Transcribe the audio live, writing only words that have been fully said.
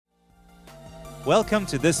Welcome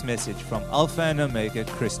to this message from Alpha and Omega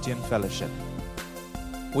Christian Fellowship.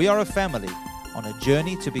 We are a family on a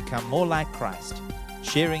journey to become more like Christ,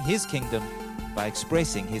 sharing His kingdom by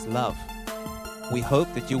expressing His love. We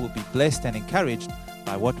hope that you will be blessed and encouraged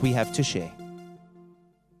by what we have to share.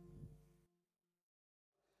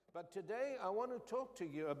 But today I want to talk to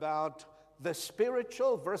you about the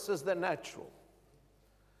spiritual versus the natural.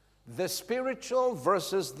 The spiritual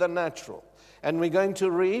versus the natural. And we're going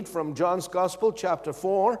to read from John's Gospel, chapter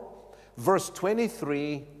 4, verse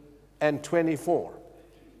 23 and 24.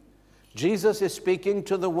 Jesus is speaking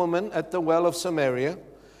to the woman at the well of Samaria,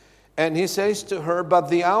 and He says to her, "But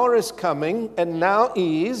the hour is coming, and now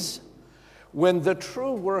is, when the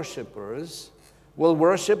true worshipers will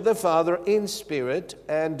worship the Father in spirit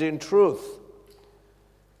and in truth.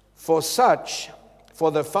 For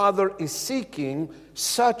the Father is seeking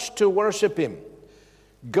such to worship Him.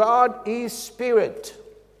 God is spirit."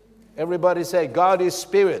 Everybody say, God is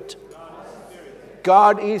spirit.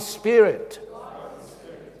 God is spirit.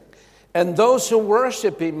 And those who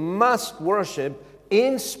worship Him must worship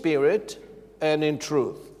in spirit and in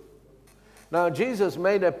truth. Now, Jesus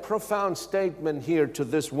made a profound statement here to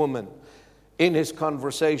this woman in His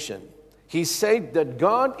conversation. He said that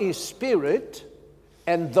God is spirit,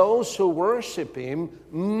 and those who worship Him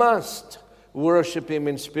must worship Him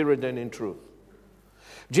in spirit and in truth.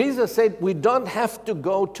 Jesus said we don't have to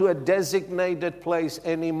go to a designated place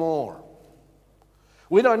anymore.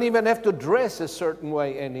 We don't even have to dress a certain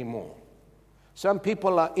way anymore. Some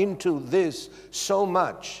people are into this so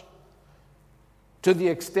much to the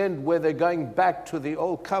extent where they're going back to the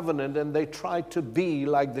old covenant and they try to be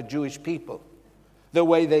like the Jewish people. The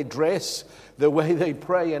way they dress, the way they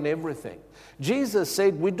pray and everything. Jesus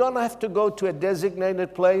said we don't have to go to a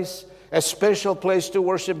designated place, a special place to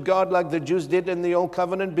worship God like the Jews did in the Old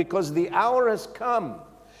Covenant, because the hour has come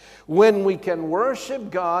when we can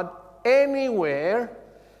worship God anywhere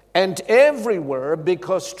and everywhere,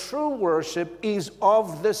 because true worship is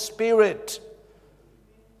of the Spirit,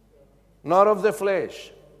 not of the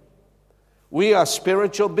flesh. We are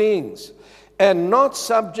spiritual beings and not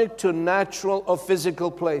subject to natural or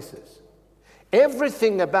physical places.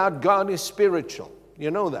 Everything about God is spiritual.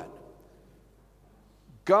 You know that.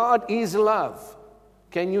 God is love.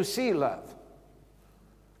 Can you see love?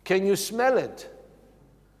 Can you smell it?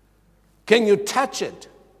 Can you touch it?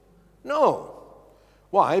 No.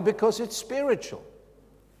 Why? Because it's spiritual.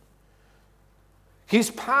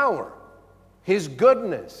 His power, His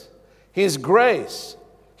goodness, His grace,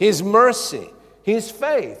 His mercy, His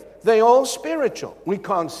faith, they're all spiritual. We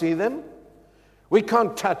can't see them. We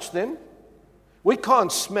can't touch them. We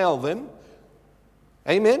can't smell them.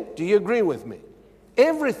 Amen? Do you agree with me?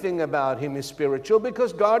 Everything about Him is spiritual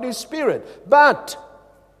because God is spirit. But,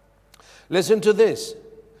 listen to this.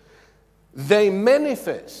 They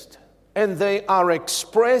manifest and they are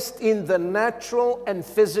expressed in the natural and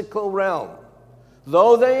physical realm.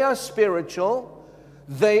 Though they are spiritual,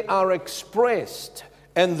 they are expressed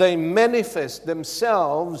and they manifest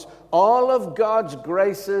themselves, all of God's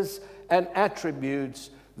graces and attributes.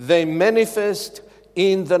 They manifest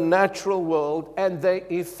in the natural world, and they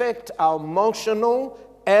affect our emotional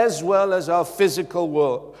as well as our physical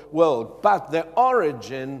world. But their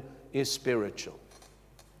origin is spiritual.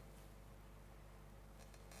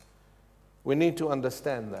 We need to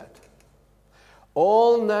understand that.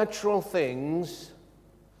 All natural things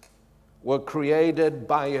were created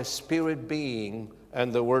by a spirit being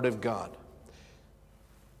and the Word of God.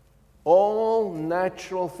 All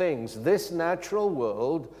natural things, this natural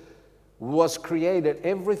world was created.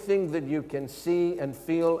 Everything that you can see and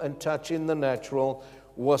feel and touch in the natural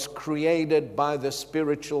was created by the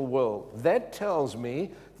spiritual world. That tells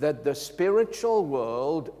me that the spiritual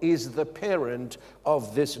world is the parent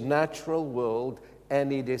of this natural world,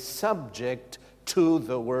 and it is subject to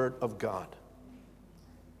the Word of God.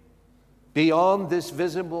 Beyond this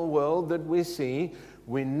visible world that we see,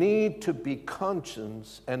 we need to be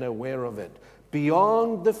conscious and aware of it.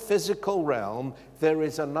 Beyond the physical realm, there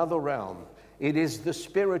is another realm. It is the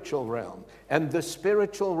spiritual realm. And the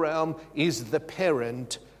spiritual realm is the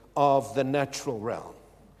parent of the natural realm.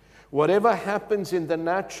 Whatever happens in the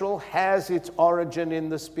natural has its origin in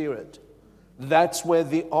the spirit. That's where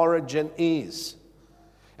the origin is.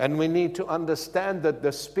 And we need to understand that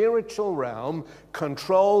the spiritual realm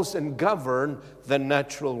controls and governs the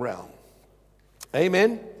natural realm.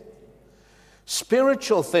 Amen?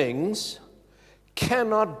 Spiritual things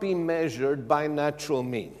cannot be measured by natural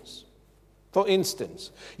means. For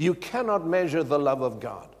instance, you cannot measure the love of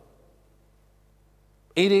God.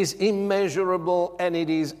 It is immeasurable and it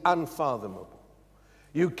is unfathomable.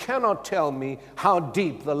 You cannot tell me how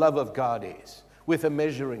deep the love of God is. with a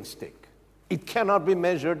measuring stick. It cannot be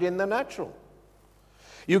measured in the natural.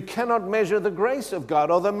 You cannot measure the grace of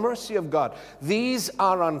God or the mercy of God. These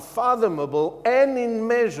are unfathomable and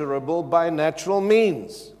immeasurable by natural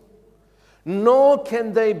means. Nor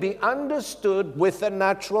can they be understood with a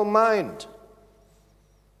natural mind.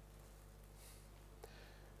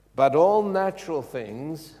 But all natural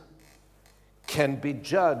things can be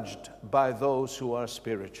judged by those who are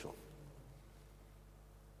spiritual.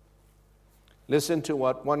 Listen to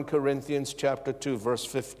what 1 Corinthians chapter 2 verse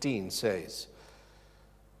 15 says.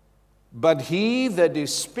 But he that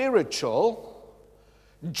is spiritual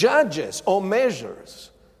judges or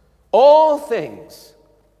measures all things,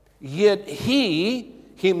 yet he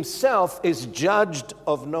himself is judged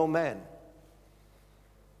of no man.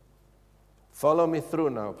 Follow me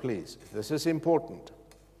through now, please. This is important.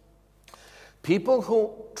 People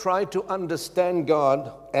who try to understand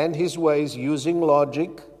God and His ways using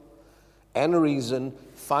logic and reason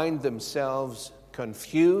find themselves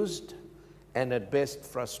confused and at best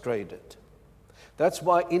frustrated. That's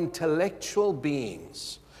why intellectual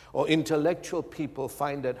beings or intellectual people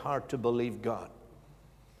find it hard to believe God.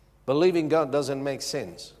 Believing God doesn't make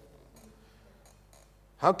sense.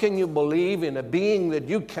 How can you believe in a being that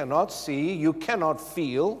you cannot see, you cannot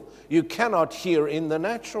feel, you cannot hear in the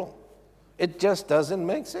natural? It just doesn't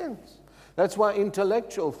make sense. That's why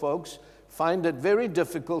intellectual folks find it very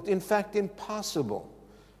difficult, in fact impossible,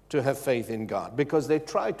 to have faith in God, because they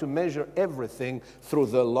try to measure everything through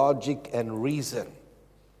the logic and reason.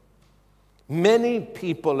 Many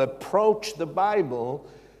people approach the Bible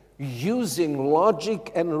using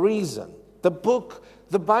logic and reason.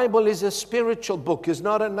 The Bible is a spiritual book, it's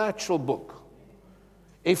not a natural book.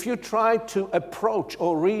 If you try to approach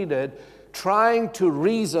or read it trying to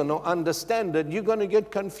reason or understand it, you're going to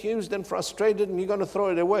get confused and frustrated and you're going to throw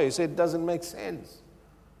it away. Say it doesn't make sense.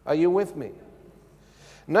 Are you with me?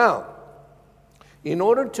 Now, in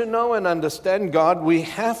order to know and understand God, we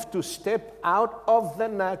have to step out of the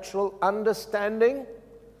natural understanding,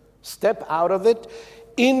 step out of it,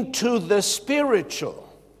 into the spiritual,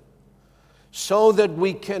 so that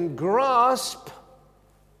we can grasp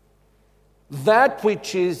that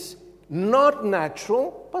which is not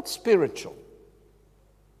natural, but spiritual.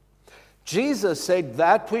 Jesus said,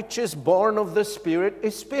 that which is born of the Spirit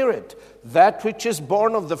is spirit. That which is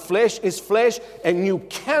born of the flesh is flesh, and you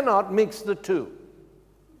cannot mix the two.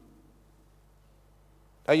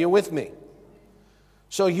 Are you with me?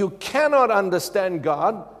 So you cannot understand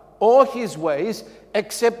God or His ways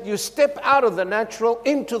except you step out of the natural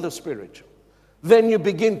into the spiritual. Then you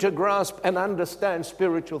begin to grasp and understand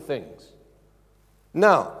spiritual things.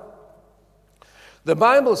 Now, the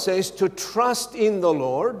Bible says to trust in the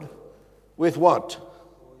Lord with what?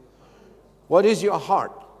 What is your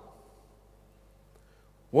heart?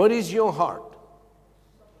 What is your heart?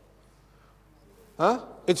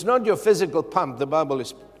 It's not your physical pump. The Bible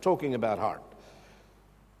is talking about heart.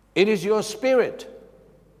 It is your spirit.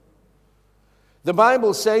 The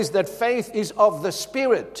Bible says that faith is of the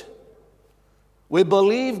Spirit. We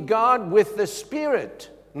believe God with the Spirit,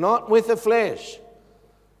 not with the flesh.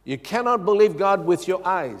 You cannot believe God with your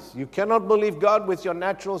eyes. You cannot believe God with your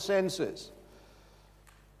natural senses.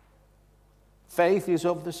 Faith is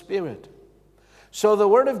of the Spirit. So the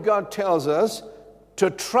Word of God tells us to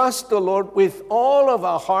trust the Lord with all of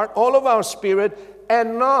our heart, all of our spirit,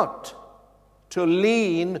 and not to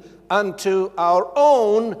lean unto our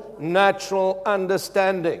own natural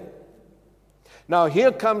understanding. Now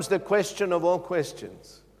here comes the question of all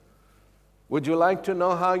questions. Would you like to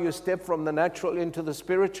know how you step from the natural into the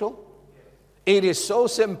spiritual? It is so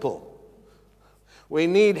simple. We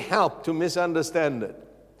need help to misunderstand it.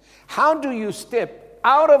 How do you step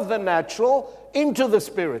out of the natural into the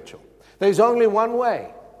spiritual? There's only one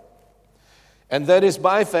way, and that is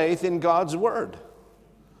by faith in God's Word.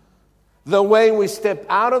 The way we step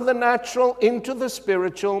out of the natural into the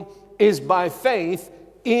spiritual is by faith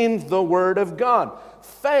in the Word of God.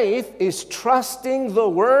 Faith is trusting the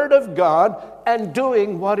Word of God and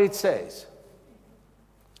doing what it says.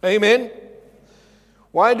 Amen?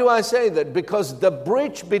 Why do I say that? Because the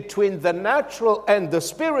bridge between the natural and the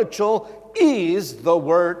spiritual is the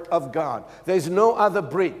Word of God. There's no other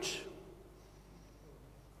bridge.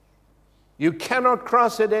 You cannot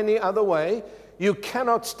cross it any other way. You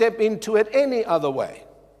cannot step into it any other way.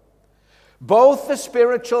 Both the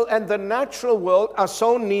spiritual and the natural world are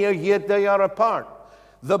so near, yet they are apart.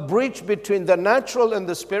 The bridge between the natural and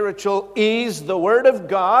the spiritual is the Word of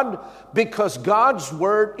God, because God's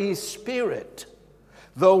Word is Spirit.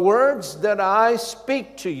 The words that I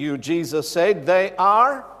speak to you, Jesus said, they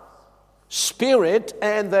are Spirit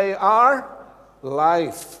and they are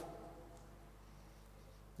life.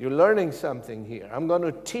 You're learning something here. I'm going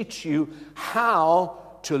to teach you how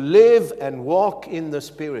to live and walk in the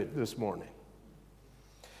Spirit this morning.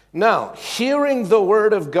 Now, hearing the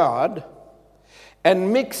Word of God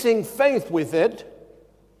and mixing faith with it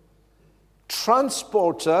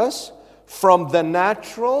transports us from the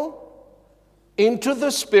natural into the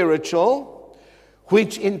spiritual,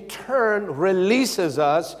 which in turn releases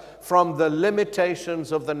us from the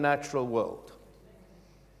limitations of the natural world.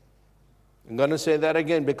 I'm going to say that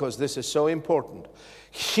again because this is so important.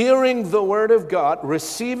 Hearing the Word of God,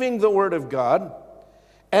 receiving the Word of God,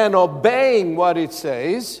 and obeying what it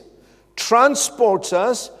says transports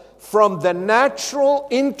us from the natural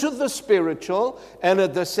into the spiritual, and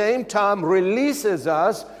at the same time releases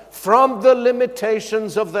us from the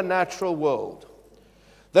limitations of the natural world.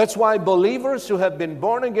 That's why believers who have been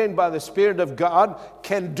born again by the Spirit of God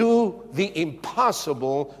can do the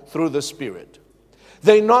impossible through the Spirit.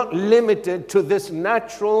 They're not limited to this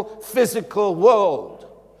natural, physical world.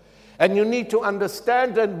 And you need to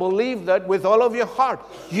understand and believe that with all of your heart.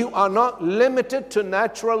 You are not limited to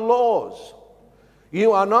natural laws.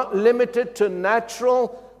 You are not limited to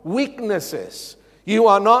natural weaknesses. You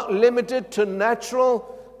are not limited to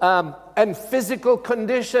natural and physical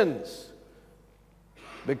conditions.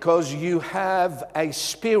 Because you have a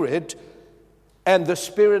spirit, and the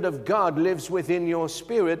Spirit of God lives within your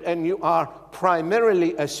spirit, and you are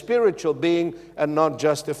primarily a spiritual being and not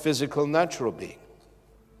just a physical, natural being.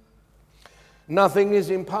 Nothing is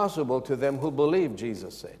impossible to them who believe,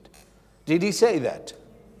 Jesus said. Did he say that?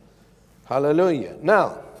 Hallelujah.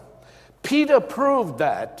 Now, Peter proved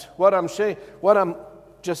that, what I'm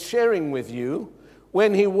just sharing with you,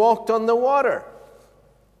 when he walked on the water.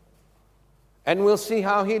 And we'll see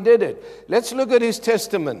how he did it. Let's look at his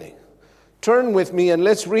testimony. Turn with me and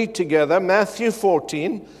let's read together Matthew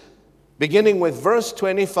 14, beginning with verse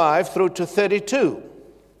 25 through to 32.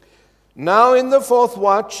 Now in the fourth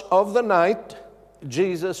watch of the night,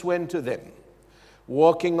 Jesus went to them,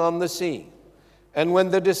 walking on the sea. And when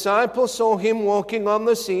the disciples saw him walking on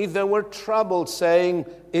the sea, they were troubled, saying,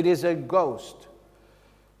 "It is a ghost."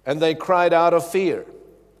 And they cried out of fear.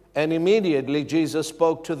 And immediately Jesus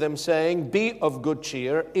spoke to them, saying, "Be of good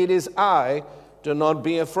cheer, it is I, do not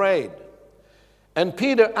be afraid." And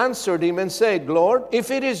Peter answered him and said, "Lord,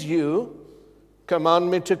 if it is you,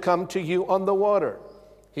 command me to come to you on the water."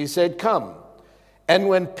 He said, "Come." And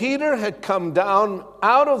when Peter had come down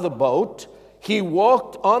out of the boat, he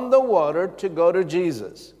walked on the water to go to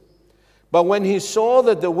Jesus. But when he saw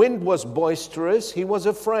that the wind was boisterous, he was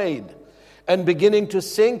afraid. And beginning to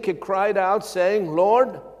sink, he cried out, saying,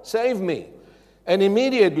 "Lord, save me." And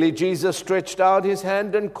immediately Jesus stretched out his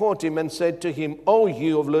hand and caught him and said to him, "O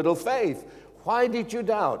you of little faith, why did you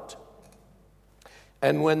doubt?"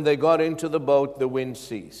 And when they got into the boat, the wind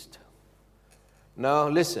ceased. Now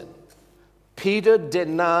listen, Peter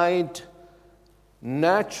denied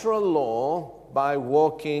natural law by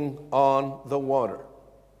walking on the water.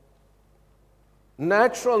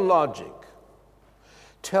 Natural logic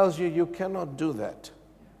tells you you cannot do that.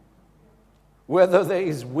 Whether there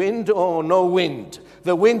is wind or no wind,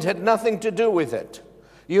 the wind had nothing to do with it.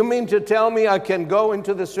 You mean to tell me I can go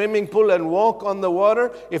into the swimming pool and walk on the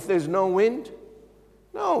water if there's no wind?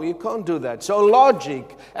 No, you can't do that. So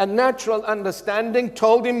logic and natural understanding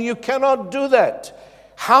told him you cannot do that.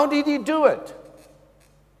 How did he do it?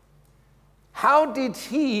 How did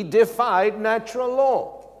he defy natural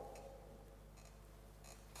law?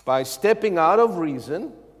 By stepping out of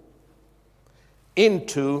reason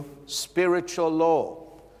into spiritual law.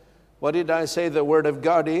 What did I say the Word of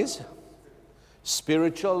God is?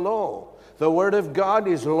 Spiritual law. The Word of God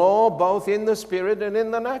is law both in the spirit and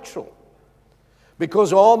in the natural.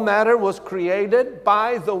 Because all matter was created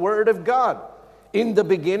by the Word of God. In the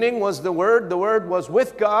beginning was the Word was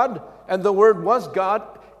with God, and the Word was God,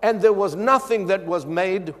 and there was nothing that was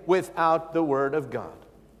made without the Word of God.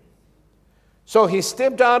 So he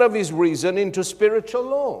stepped out of his reason into spiritual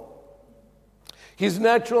law. His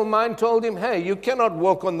natural mind told him, hey, you cannot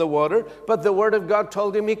walk on the water, but the Word of God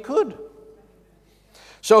told him he could.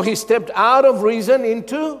 So he stepped out of reason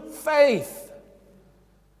into faith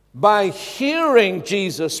by hearing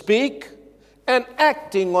Jesus speak and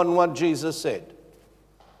acting on what Jesus said.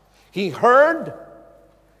 He heard,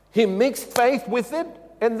 he mixed faith with it,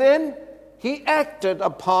 and then he acted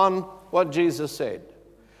upon what Jesus said.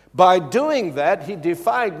 By doing that, he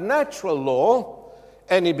defied natural law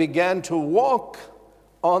and he began to walk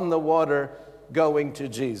on the water going to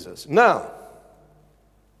Jesus. Now,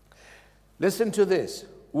 listen to this.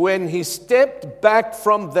 When he stepped back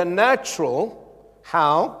from the natural,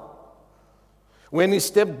 how? When he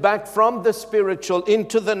stepped back from the spiritual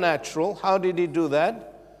into the natural, how did he do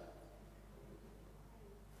that?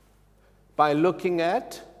 By looking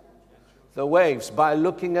at the waves, by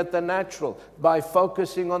looking at the natural, by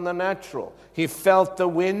focusing on the natural. He felt the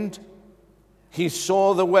wind, he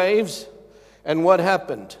saw the waves, and what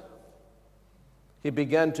happened? He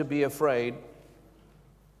began to be afraid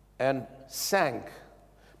and sank.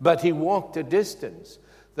 But he walked a distance.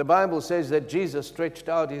 The Bible says that Jesus stretched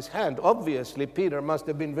out his hand. Obviously, Peter must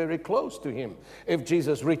have been very close to him if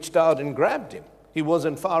Jesus reached out and grabbed him. He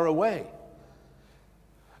wasn't far away.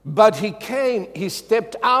 But he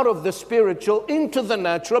stepped out of the spiritual into the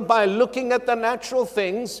natural by looking at the natural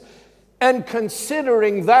things and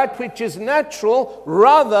considering that which is natural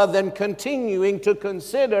rather than continuing to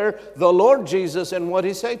consider the Lord Jesus and what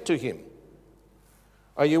he said to him.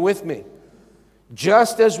 Are you with me?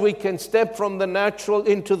 Just as we can step from the natural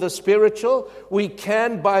into the spiritual, we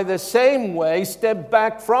can by the same way step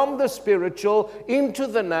back from the spiritual into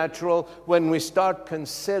the natural when we start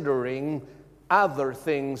considering other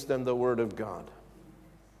things than the Word of God.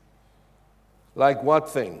 Like what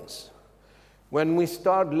things? When we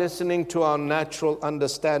start listening to our natural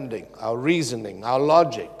understanding, our reasoning, our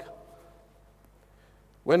logic.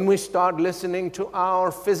 When we start listening to our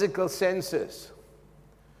physical senses,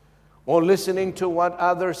 or listening to what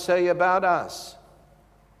others say about us.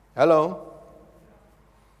 Hello?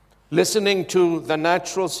 Listening to the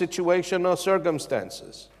natural situation or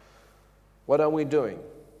circumstances. What are we doing?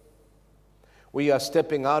 We are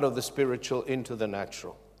stepping out of the spiritual into the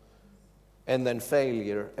natural. And then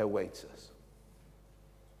failure awaits us.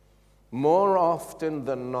 More often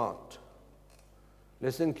than not,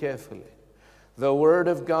 listen carefully, the Word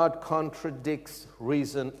of God contradicts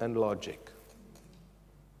reason and logic.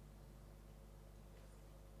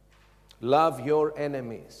 Love your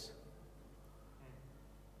enemies.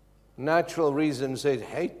 Natural reason says,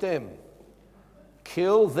 hate them,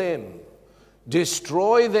 kill them,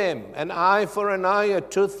 destroy them, an eye for an eye, a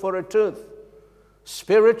tooth for a tooth.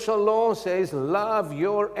 Spiritual law says, love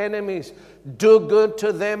your enemies, do good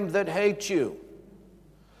to them that hate you.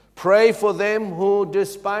 Pray for them who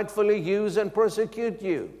despitefully use and persecute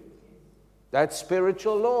you. That's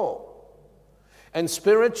spiritual law. And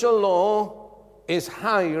spiritual law is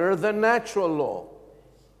higher than natural law.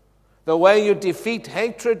 The way you defeat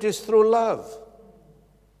hatred is through love.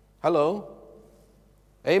 Hello?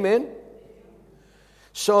 Amen?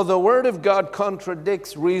 So the Word of God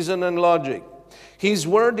contradicts reason and logic. His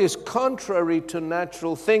Word is contrary to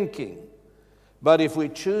natural thinking. But if we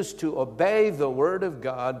choose to obey the Word of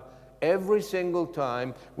God, every single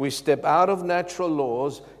time we step out of natural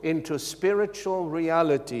laws into spiritual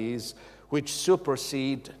realities which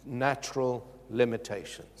supersede natural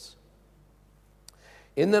limitations.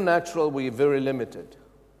 In the natural, we are very limited,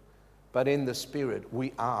 but in the spirit,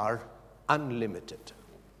 we are unlimited.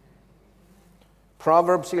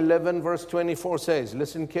 Proverbs 11, verse 24 says,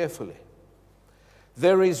 listen carefully,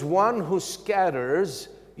 there is one who scatters,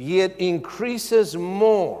 yet increases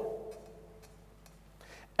more.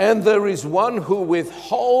 And there is one who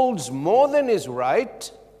withholds more than is right,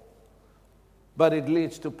 but it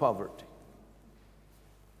leads to poverty.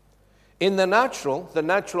 In the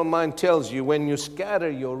natural mind tells you when you scatter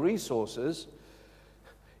your resources,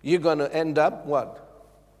 you're going to end up what?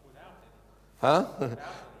 Without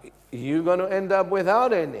any. You're going to end up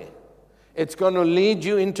without any. It's going to lead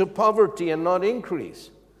you into poverty and not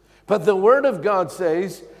increase. But the Word of God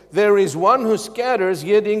says, there is one who scatters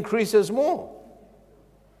yet increases more.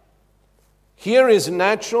 Here is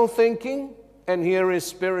natural thinking and here is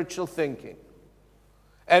spiritual thinking.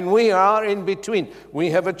 And we are in between.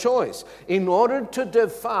 We have a choice. In order to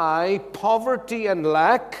defy poverty and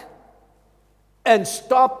lack and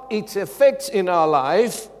stop its effects in our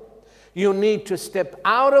life, you need to step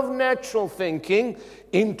out of natural thinking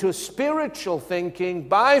into spiritual thinking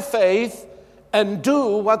by faith and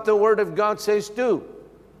do what the Word of God says do.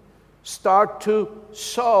 Start to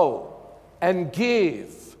sow and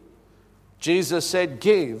give. Jesus said,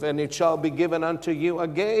 give, and it shall be given unto you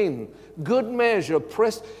again. Good measure,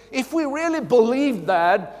 pressed. If we really believed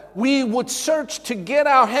that, we would search to get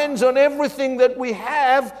our hands on everything that we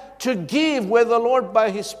have to give where the Lord by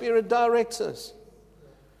His Spirit directs us.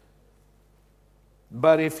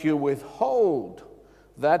 But if you withhold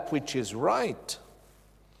that which is right,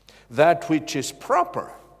 that which is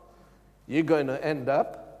proper, you're going to end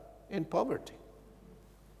up in poverty.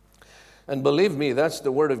 And believe me, that's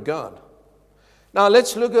the Word of God. Now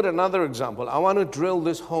let's look at another example. I want to drill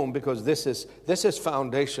this home because this is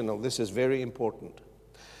foundational. This is very important.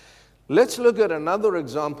 Let's look at another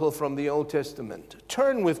example from the Old Testament.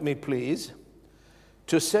 Turn with me, please,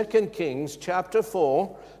 to 2 Kings chapter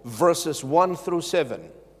 4, verses 1 through 7.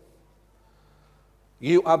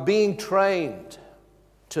 You are being trained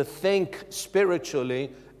to think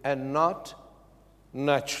spiritually and not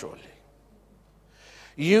naturally.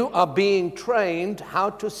 You are being trained how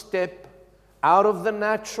to step out of the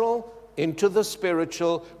natural into the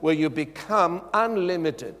spiritual, where you become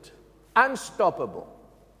unlimited, unstoppable.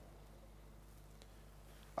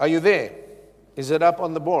 Are you there? Is it up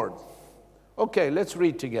on the board? Okay, let's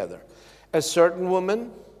read together. A certain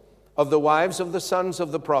woman of the wives of the sons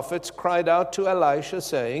of the prophets cried out to Elisha,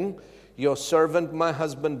 saying, "Your servant, my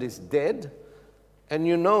husband, is dead, and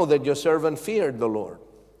you know that your servant feared the Lord.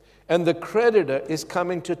 And the creditor is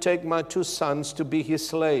coming to take my 2 sons to be his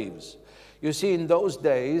slaves." You see, in those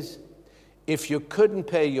days, if you couldn't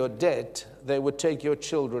pay your debt, they would take your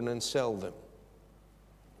children and sell them.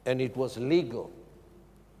 And it was legal.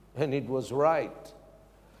 And it was right.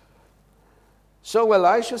 So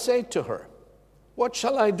Elisha said to her, "What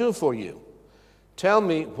shall I do for you? Tell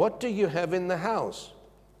me, what do you have in the house?"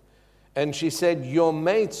 And she said, "Your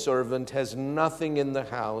maidservant has nothing in the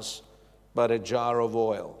house but a jar of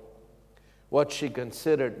oil." What she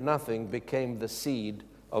considered nothing became the seed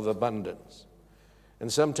of abundance.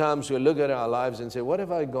 And sometimes we look at our lives and say, what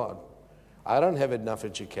have I got? I don't have enough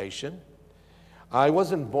education. I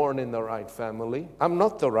wasn't born in the right family. I'm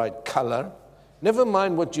not the right color. Never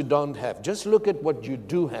mind what you don't have. Just look at what you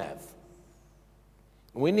do have.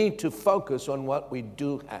 We need to focus on what we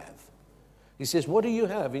do have. He says, "What do you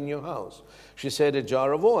have in your house?" She said, "A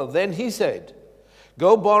jar of oil." Then he said,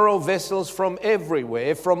 "Go borrow vessels from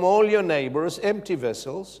everywhere, from all your neighbors, empty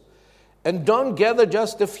vessels, and don't gather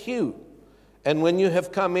just a few. And when you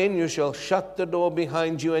have come in, you shall shut the door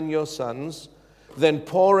behind you and your sons, then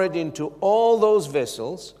pour it into all those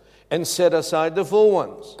vessels and set aside the full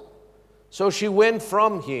ones." So she went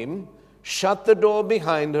from him, shut the door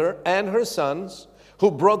behind her and her sons,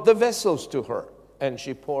 who brought the vessels to her, and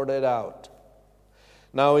she poured it out.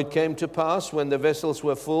 Now it came to pass, when the vessels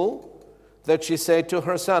were full, that she said to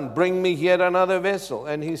her son, "Bring me yet another vessel."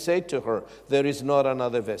 And he said to her, "There is not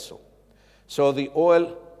another vessel." So the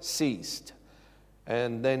oil ceased.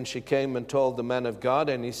 And then she came and told the man of God,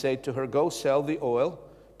 and he said to her, "Go sell the oil,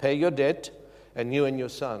 pay your debt, and you and your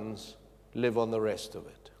sons live on the rest of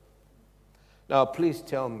it." Now, please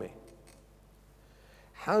tell me,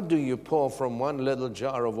 how do you pour from one little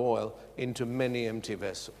jar of oil into many empty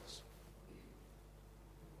vessels?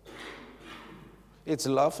 It's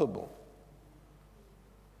laughable.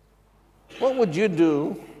 What would you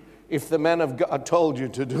do if the man of God told you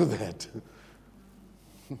to do that?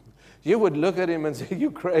 You would look at him and say, "You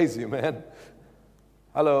crazy, man."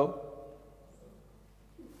 Hello?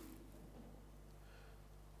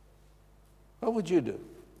 What would you do?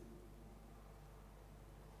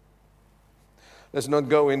 Let's not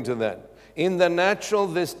go into that. In the natural,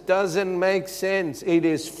 this doesn't make sense. It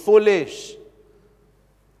is foolish.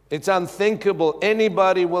 It's unthinkable.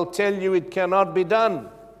 Anybody will tell you it cannot be done.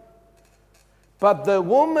 But the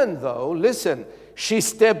woman, though, listen, she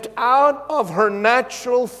stepped out of her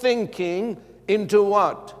natural thinking into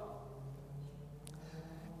what?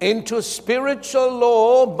 Into spiritual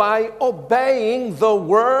law by obeying the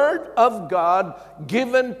word of God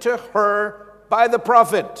given to her by the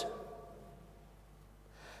prophet.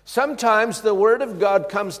 Sometimes the word of God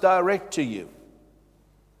comes direct to you.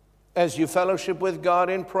 As you fellowship with God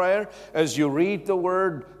in prayer, as you read the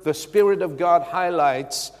word, the Spirit of God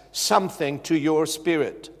highlights something to your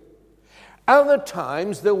spirit. Other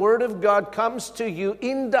times, the word of God comes to you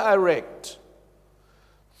indirect,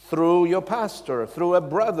 through your pastor, through a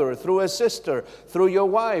brother, through a sister, through your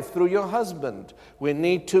wife, through your husband. We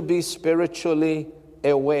need to be spiritually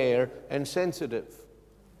aware and sensitive.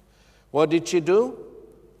 What did she do?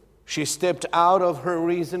 She stepped out of her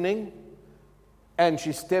reasoning and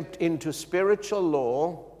she stepped into spiritual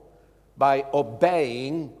law by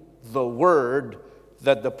obeying the word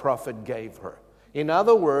that the prophet gave her. In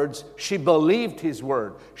other words, she believed his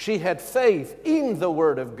word. She had faith in the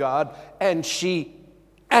word of God, and she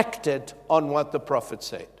acted on what the prophet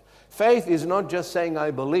said. Faith is not just saying,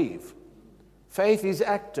 "I believe." Faith is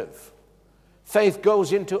active. Faith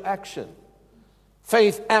goes into action.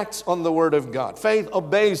 Faith acts on the word of God. Faith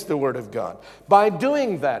obeys the word of God. By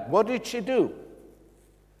doing that, what did she do?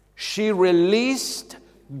 She released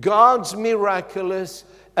God's miraculous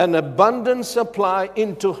and abundant supply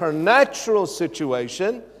into her natural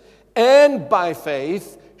situation, and by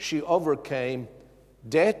faith, she overcame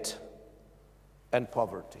debt and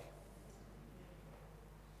poverty.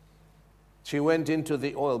 She went into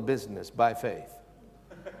the oil business by faith,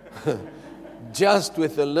 just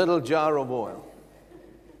with a little jar of oil.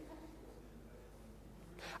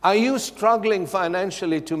 Are you struggling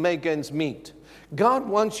financially to make ends meet? God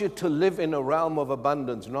wants you to live in a realm of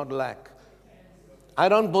abundance, not lack. I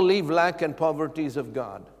don't believe lack and poverty is of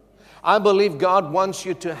God. I believe God wants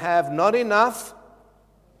you to have not enough,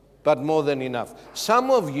 but more than enough. Some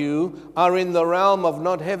of you are in the realm of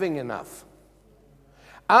not having enough.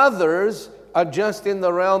 Others are just in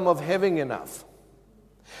the realm of having enough.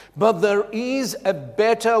 But there is a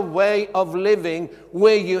better way of living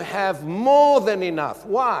where you have more than enough.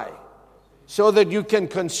 Why? So that you can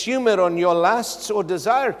consume it on your lusts or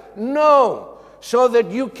desire? No. So that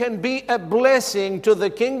you can be a blessing to the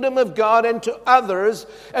kingdom of God and to others,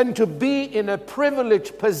 and to be in a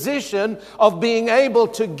privileged position of being able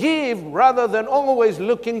to give rather than always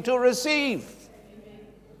looking to receive.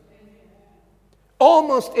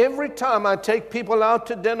 Almost every time I take people out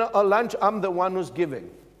to dinner or lunch, I'm the one who's giving.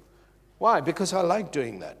 Why? Because I like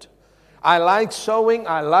doing that. I like sowing.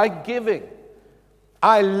 I like giving.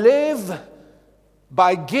 I live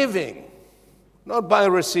by giving, not by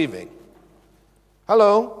receiving.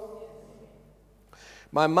 Hello?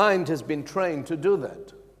 My mind has been trained to do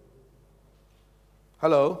that.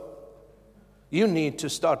 Hello? You need to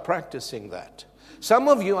start practicing that. Some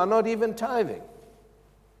of you are not even tithing.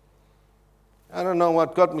 I don't know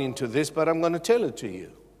what got me into this, but I'm going to tell it to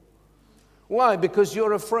you. Why? Because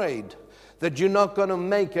you're afraid that you're not going to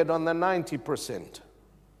make it on the 90%.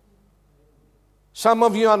 Some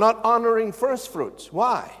of you are not honoring first fruits.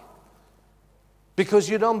 Why? Because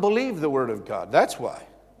you don't believe the Word of God. That's why.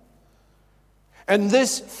 And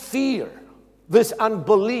this fear, this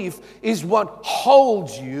unbelief is what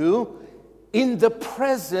holds you in the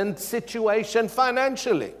present situation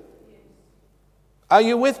financially. Are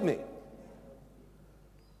you with me?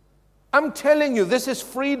 I'm telling you, this is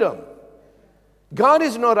freedom. God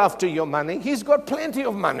is not after your money. He's got plenty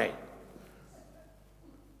of money.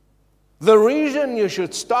 The reason you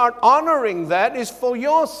should start honoring that is for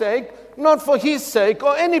your sake, not for His sake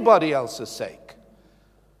or anybody else's sake.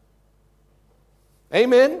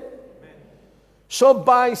 Amen? So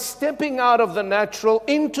by stepping out of the natural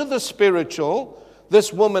into the spiritual,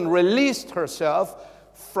 this woman released herself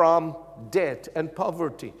from debt and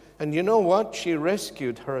poverty. And you know what? She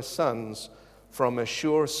rescued her sons from a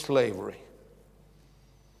sure slavery.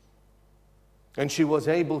 And she was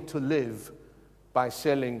able to live by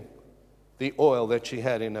selling the oil that she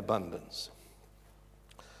had in abundance.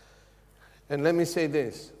 And let me say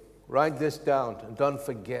this, write this down and don't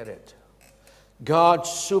forget it. God's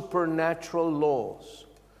supernatural laws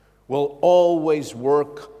will always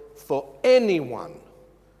work for anyone,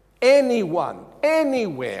 anywhere,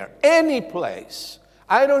 any place.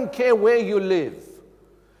 I don't care where you live.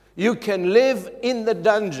 You can live in the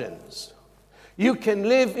dungeons. You can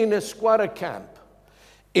live in a squatter camp.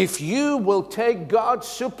 If you will take God's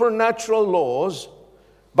supernatural laws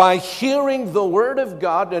by hearing the Word of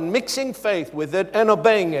God and mixing faith with it and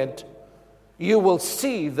obeying it, you will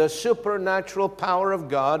see the supernatural power of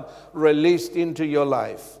God released into your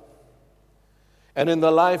life and in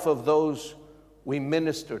the life of those we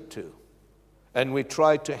minister to and we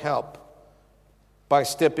try to help by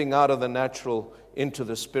stepping out of the natural into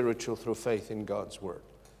the spiritual through faith in God's Word.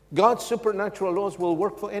 God's supernatural laws will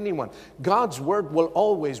work for anyone. God's Word will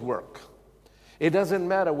always work. It doesn't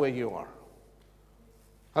matter where you are.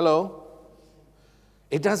 Hello?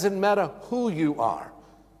 It doesn't matter who you are.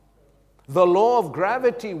 The law of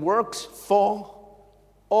gravity works for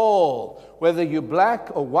all. Whether you're black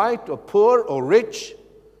or white or poor or rich,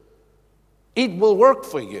 it will work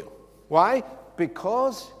for you. Why?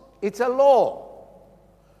 Because it's a law.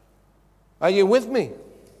 Are you with me?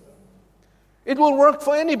 It will work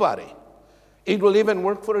for anybody. It will even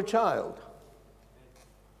work for a child.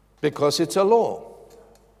 Because it's a law.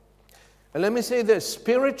 And let me say this,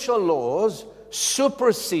 spiritual laws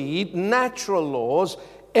supersede natural laws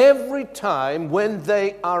every time when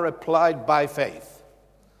they are applied by faith.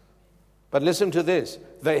 But listen to this,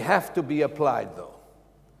 they have to be applied though.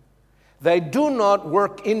 They do not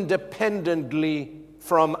work independently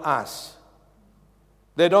from us.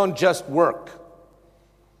 They don't just work.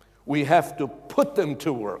 We have to put them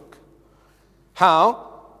to work.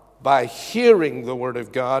 How? By hearing the Word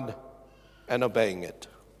of God and obeying it.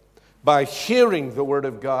 By hearing the Word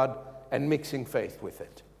of God and mixing faith with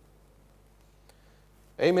it.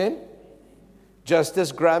 Amen? Just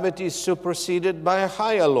as gravity is superseded by a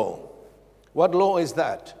higher law. What law is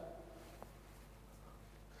that?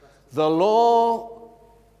 The law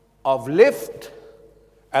of lift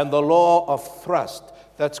and the law of thrust.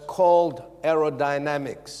 That's called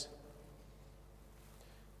aerodynamics.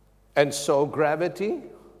 And so gravity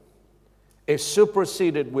is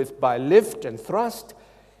superseded by lift and thrust.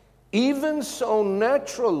 Even so,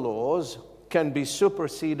 natural laws can be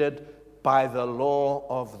superseded by the law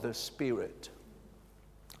of the Spirit.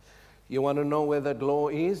 You want to know where that law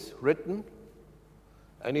is written?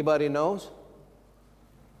 Anybody knows?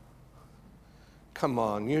 Come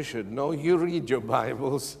on, you should know. You read your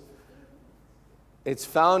Bibles. It's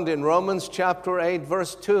found in Romans chapter 8,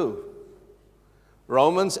 verse 2.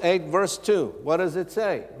 Romans 8, verse 2. What does it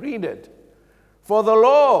say? Read it. For the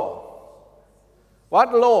law,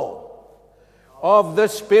 what law? Of the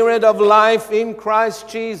Spirit of life in Christ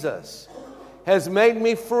Jesus has made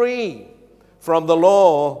me free from the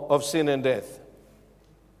law of sin and death.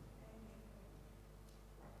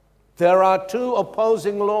 There are two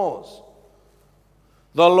opposing laws.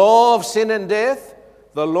 The law of sin and death,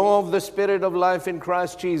 the law of the Spirit of life in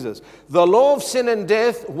Christ Jesus. The law of sin and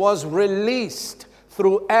death was released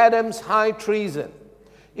through Adam's high treason.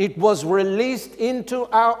 It was released into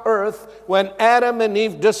our earth when Adam and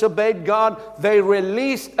Eve disobeyed God. They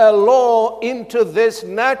released a law into this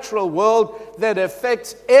natural world that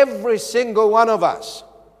affects every single one of us,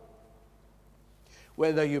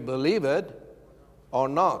 whether you believe it or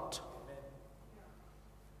not.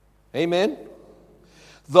 Amen?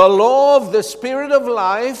 The law of the Spirit of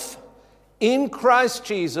life in Christ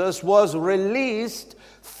Jesus was released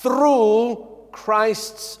through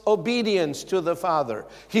Christ's obedience to the Father.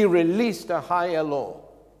 He released a higher law.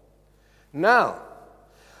 Now,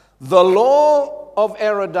 the law of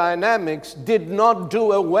aerodynamics did not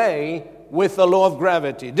do away with the law of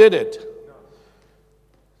gravity, did it?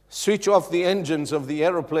 Switch off the engines of the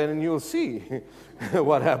aeroplane and you'll see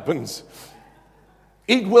what happens.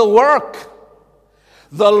 It will work.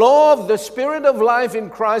 The law of the Spirit of life in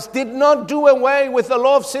Christ did not do away with the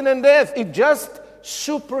law of sin and death. It just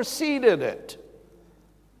superseded it.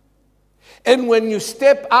 And when you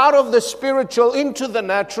step out of the spiritual into the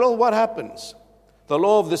natural, what happens? The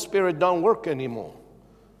law of the Spirit don't work anymore.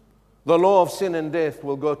 The law of sin and death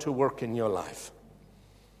will go to work in your life.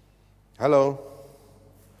 Hello?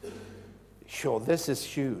 Sure, this is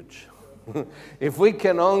huge. If we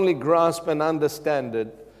can only grasp and understand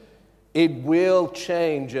it, it will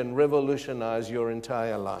change and revolutionize your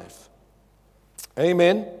entire life.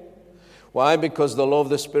 Amen? Why? Because the law of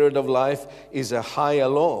the Spirit of life is a higher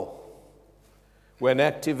law. When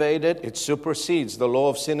activated, it supersedes the law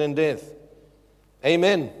of sin and death.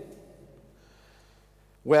 Amen.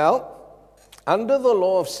 Well, under the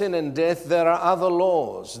law of sin and death, there are other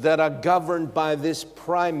laws that are governed by this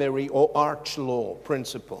primary or arch law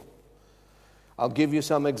principle. I'll give you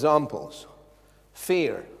some examples.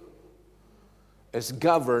 Fear is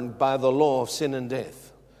governed by the law of sin and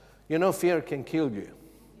death. You know, fear can kill you.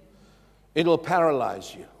 It will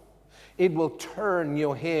paralyze you. It will turn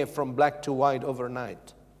your hair from black to white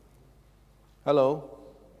overnight. Hello?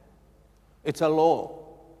 It's a law.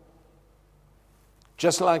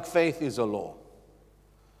 Just like faith is a law.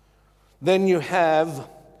 Then you have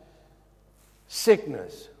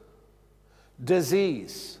sickness,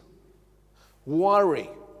 disease, worry,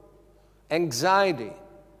 anxiety,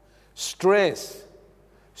 stress,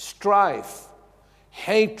 strife,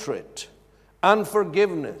 hatred,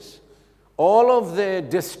 unforgiveness. All of the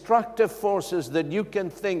destructive forces that you can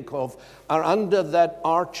think of are under that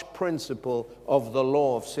arch principle of the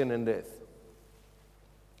law of sin and death.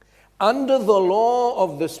 Under the law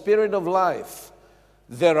of the Spirit of life,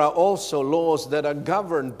 there are also laws that are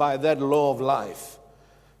governed by that law of life.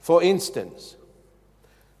 For instance,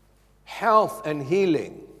 health and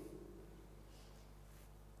healing,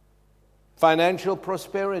 financial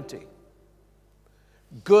prosperity,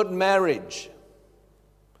 good marriage,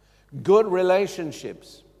 good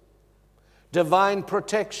relationships, divine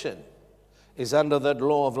protection is under that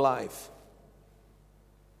law of life.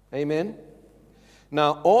 Amen?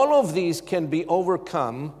 Now, all of these can be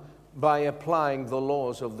overcome by applying the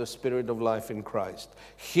laws of the Spirit of life in Christ.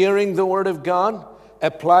 Hearing the Word of God,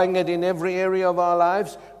 applying it in every area of our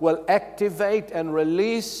lives, will activate and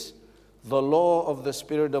release the law of the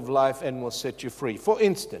Spirit of life and will set you free. For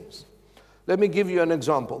instance, let me give you an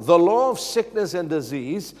example. The law of sickness and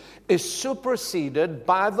disease is superseded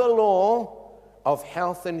by the law of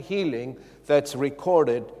health and healing that's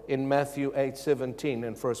recorded in Matthew 8:17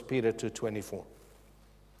 and 1 Peter 2:24.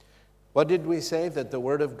 What did we say? That the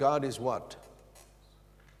Word of God is what?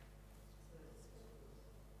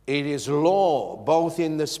 It is law, both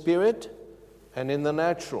in the spirit and in the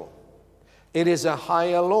natural. It is a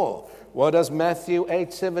higher law. What does Matthew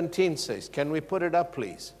 8:17 say? Can we put it up,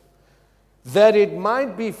 please? That it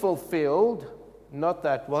might be fulfilled, not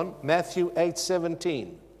that one, Matthew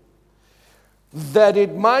 8:17. That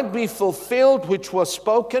it might be fulfilled which was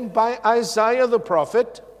spoken by Isaiah the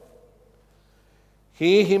prophet.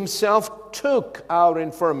 He himself took our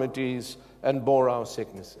infirmities and bore our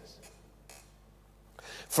sicknesses.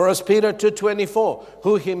 1 Peter 2:24,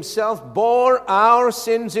 who himself bore our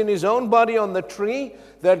sins in his own body on the tree,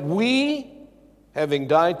 that we, having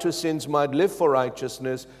died to sins, might live for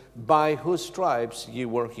righteousness, by whose stripes ye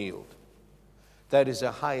were healed. That is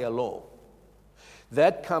a higher law.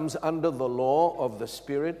 That comes under the law of the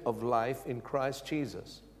Spirit of life in Christ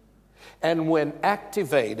Jesus. And when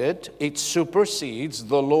activated, it supersedes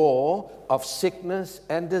the law of sickness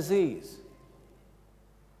and disease.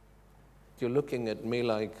 You're looking at me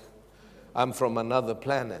like I'm from another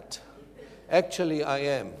planet. Actually, I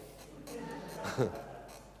am.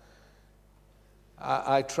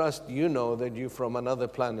 I trust you know that you're from another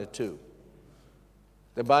planet too.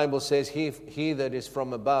 The Bible says he that is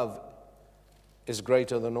from above is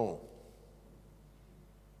greater than all.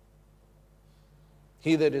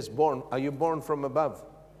 He that is born, are you born from above?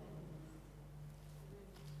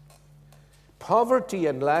 Poverty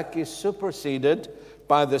and lack is superseded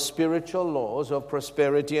by the spiritual laws of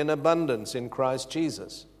prosperity and abundance in Christ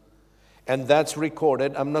Jesus. And that's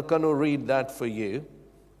recorded. I'm not going to read that for you.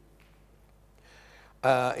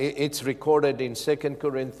 It's recorded in 2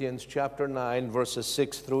 Corinthians chapter 9, verses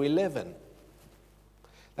 6 through 11.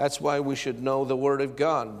 That's why we should know the Word of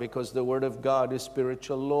God, because the Word of God is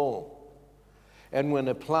spiritual law. And when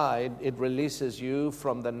applied, it releases you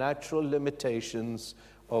from the natural limitations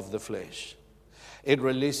of the flesh. It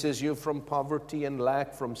releases you from poverty and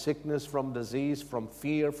lack, from sickness, from disease, from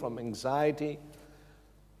fear, from anxiety.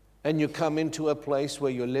 And you come into a place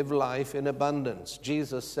where you live life in abundance.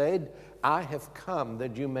 Jesus said, I have come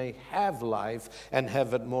that you may have life and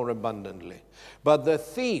have it more abundantly. But the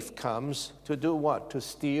thief comes to do what? To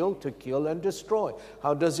steal, to kill, and destroy.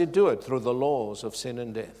 How does he do it? Through the laws of sin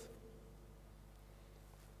and death.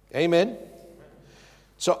 Amen?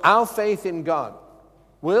 So our faith in God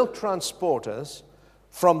will transport us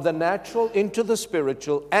from the natural into the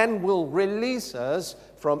spiritual and will release us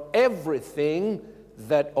from everything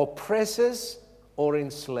that oppresses or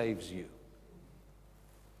enslaves you.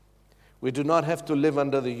 We do not have to live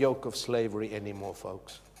under the yoke of slavery anymore,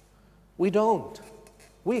 folks. We don't.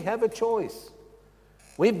 We have a choice.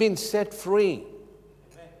 We've been set free.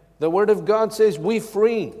 The Word of God says we're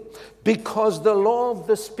free because the law of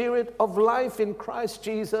the Spirit of life in Christ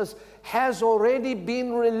Jesus has already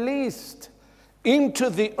been released into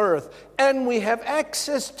the earth, and we have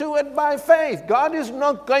access to it by faith. God is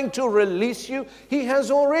not going to release you. He has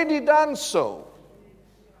already done so.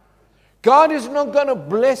 God is not going to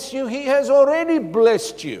bless you. He has already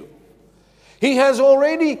blessed you. He has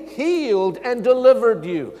already healed and delivered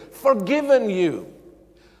you, forgiven you,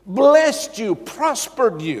 blessed you,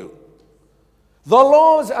 prospered you. The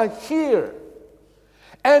laws are here,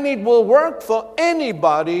 and it will work for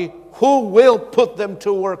anybody who will put them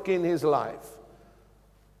to work in his life.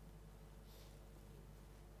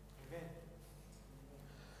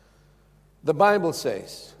 The Bible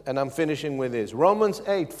says, and I'm finishing with this, Romans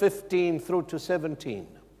 8, 15 through to 17.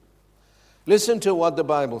 Listen to what the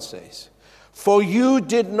Bible says. For you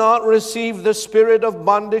did not receive the spirit of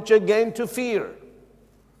bondage again to fear,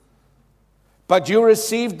 but you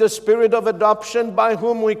received the spirit of adoption by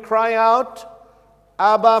whom we cry out,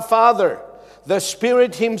 Abba, Father. The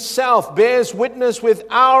Spirit himself bears witness with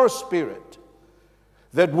our spirit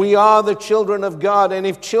that we are the children of God, and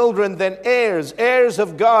if children, then heirs, heirs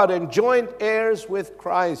of God, and joint heirs with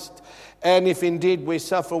Christ. And if indeed we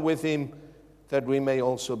suffer with him, that we may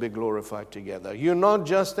also be glorified together. You're not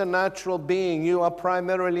just a natural being, you are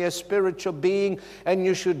primarily a spiritual being, and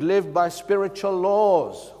you should live by spiritual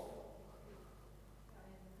laws.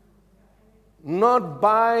 Not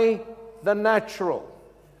by the natural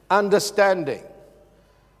understanding.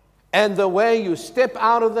 And the way you step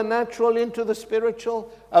out of the natural into the spiritual,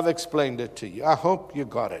 I've explained it to you. I hope you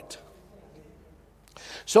got it.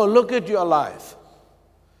 So look at your life.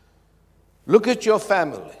 Look at your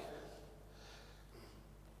family.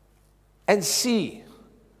 And see,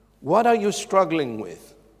 what are you struggling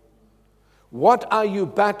with? What are you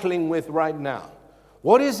battling with right now?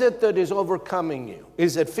 What is it that is overcoming you?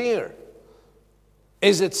 Is it fear?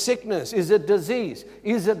 Is it sickness? Is it disease?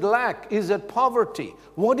 Is it lack? Is it poverty?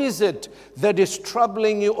 What is it that is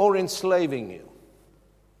troubling you or enslaving you?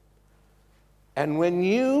 And when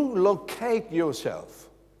you locate yourself,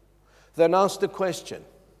 then ask the question,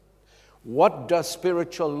 what does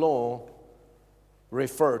spiritual law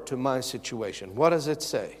refer to my situation? What does it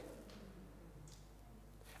say?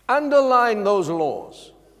 Underline those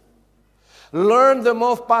laws. Learn them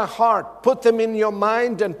off by heart. Put them in your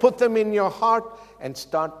mind and put them in your heart and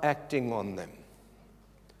start acting on them.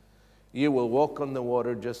 You will walk on the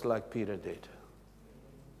water just like Peter did.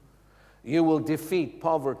 You will defeat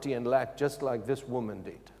poverty and lack just like this woman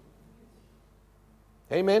did.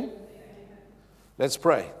 Amen? Let's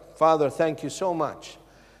pray. Father, thank you so much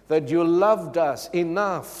that you loved us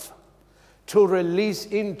enough to release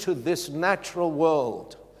into this natural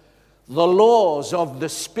world the laws of the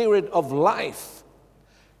Spirit of life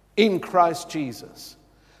in Christ Jesus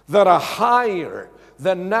that are higher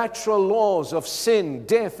than natural laws of sin,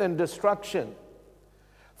 death, and destruction.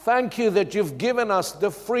 Thank you that you've given us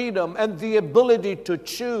the freedom and the ability to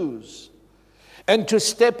choose and to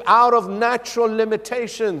step out of natural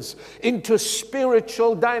limitations into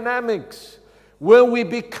spiritual dynamics where we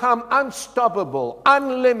become unstoppable,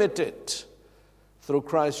 unlimited through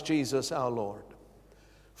Christ Jesus our Lord.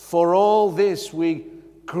 For all this, we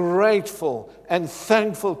grateful and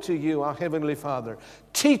thankful to you, our Heavenly Father.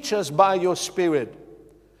 Teach us by your Spirit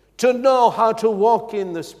to know how to walk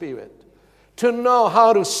in the Spirit, to know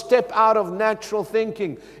how to step out of natural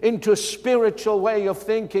thinking into a spiritual way of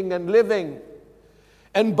thinking and living.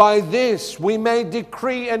 And by this, we may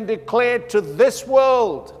decree and declare to this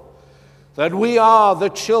world that we are the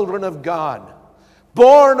children of God,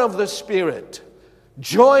 born of the Spirit,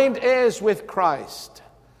 joined heirs with Christ,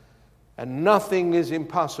 and nothing is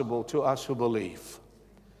impossible to us who believe.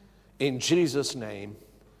 In Jesus' name,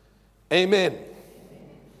 amen.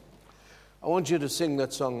 I want you to sing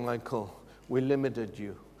that song, Michael. We limited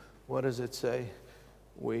you. What does it say?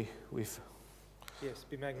 We've Yes,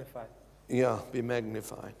 be magnified. Yeah, be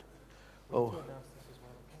magnified. Oh,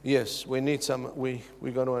 yes, we need some. We're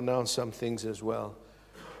going to announce some things as well.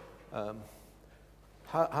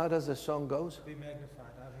 How does the song goes? Be magnified.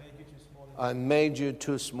 I've made you too small. I made you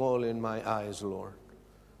too small in my eyes, Lord.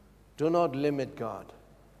 Do not limit God.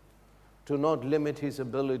 Do not limit His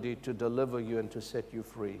ability to deliver you and to set you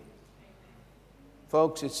free.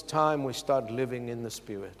 Folks, it's time we start living in the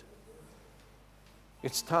Spirit.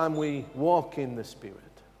 It's time we walk in the Spirit.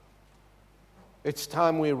 It's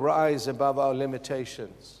time we rise above our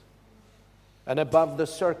limitations and above the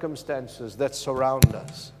circumstances that surround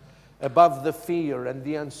us, above the fear and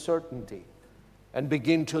the uncertainty, and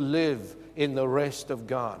begin to live in the rest of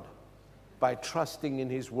God by trusting in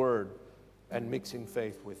His Word and mixing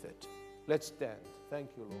faith with it. Let's stand. Thank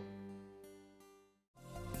you, Lord.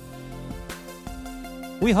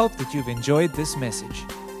 We hope that you've enjoyed this message.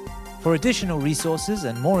 For additional resources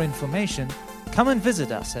and more information, come and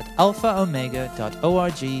visit us at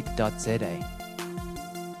alphaomega.org.za.